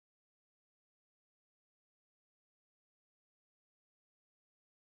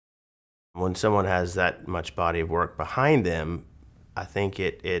When someone has that much body of work behind them, I think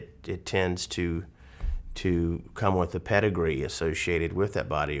it tends to come with a pedigree associated with that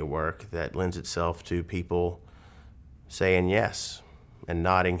body of work that lends itself to people saying yes and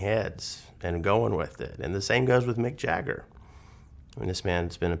nodding heads and going with it. And the same goes with Mick Jagger. I mean, this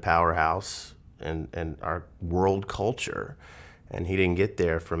man's been a powerhouse in our world culture, and he didn't get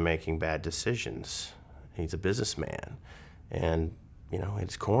there from making bad decisions. He's a businessman, and you know,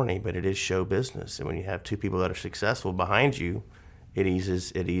 it's corny, but it is show business. And when you have two people that are successful behind you, it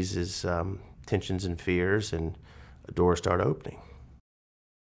eases tensions and fears, and doors start opening.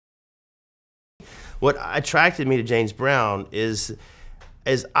 What attracted me to James Brown is,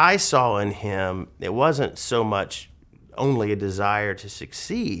 as I saw in him, it wasn't so much only a desire to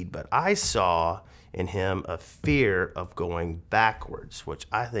succeed, but I saw in him a fear of going backwards, which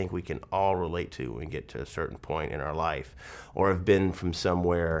I think we can all relate to when we get to a certain point in our life, or have been from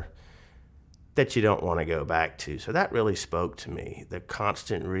somewhere that you don't want to go back to. So that really spoke to me, the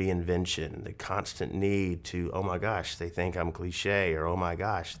constant reinvention, the constant need to, oh my gosh, they think I'm cliche, or oh my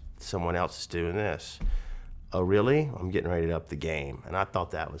gosh, someone else is doing this. Oh really? I'm getting ready to up the game. And I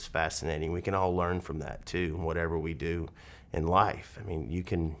thought that was fascinating. We can all learn from that too, whatever we do in life. I mean, you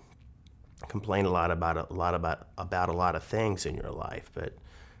can complain a lot about a lot of things in your life, but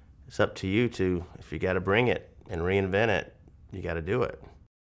it's up to you to, if you got to bring it and reinvent it, you got to do it.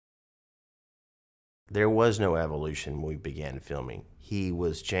 There was no evolution when we began filming. He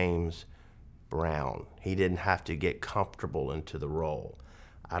was James Brown. He didn't have to get comfortable into the role.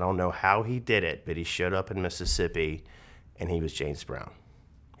 I don't know how he did it, but he showed up in Mississippi and he was James Brown.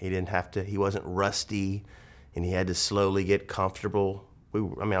 He didn't have to, he wasn't rusty, and he had to slowly get comfortable. I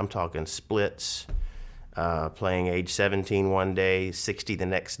mean, I'm talking splits, playing age 17 one day, 60 the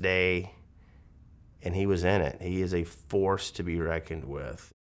next day, and he was in it. He is a force to be reckoned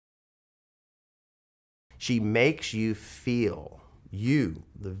with. She makes you feel, you,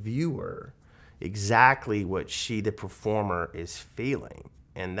 the viewer, exactly what she, the performer, is feeling.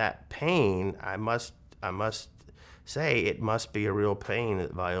 And that pain, I must say, it must be a real pain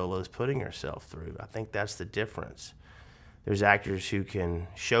that Viola is putting herself through. I think that's the difference. There's actors who can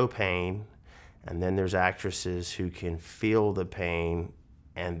show pain, and then there's actresses who can feel the pain,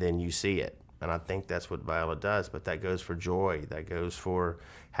 and then you see it. And I think that's what Viola does, but that goes for joy, that goes for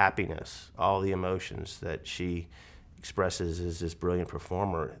happiness, all the emotions that she expresses as this brilliant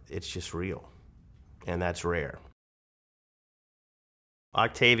performer. It's just real, and that's rare.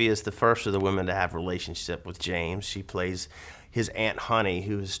 Octavia is the first of the women to have a relationship with James. She plays his Aunt Honey,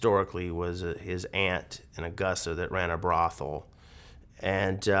 who historically was his aunt in Augusta that ran a brothel,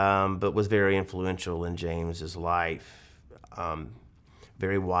 and but was very influential in James's life.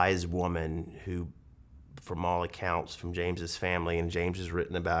 Very wise woman who, from all accounts, from James's family, and James has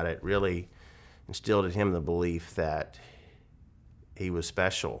written about it, really instilled in him the belief that he was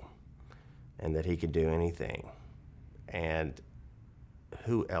special and that he could do anything. And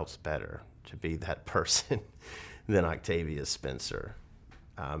who else better to be that person than Octavia Spencer?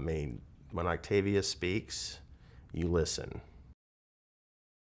 I mean, when Octavia speaks, you listen.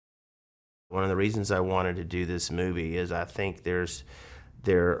 One of the reasons I wanted to do this movie is I think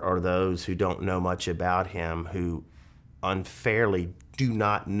there are those who don't know much about him who unfairly do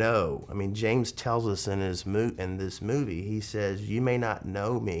not know. I mean, James tells us in this movie, he says, you may not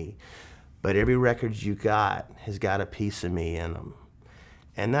know me, but every record you got has got a piece of me in them.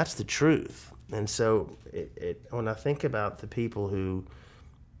 And that's the truth. And so when I think about the people who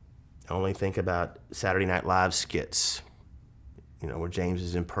only think about Saturday Night Live skits, you know, where James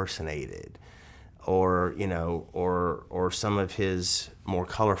is impersonated, or, you know, or some of his more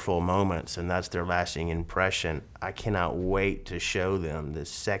colorful moments, and that's their lasting impression, I cannot wait to show them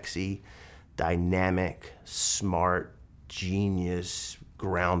this sexy, dynamic, smart, genius,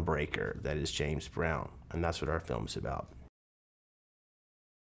 groundbreaker that is James Brown. And that's what our film's about.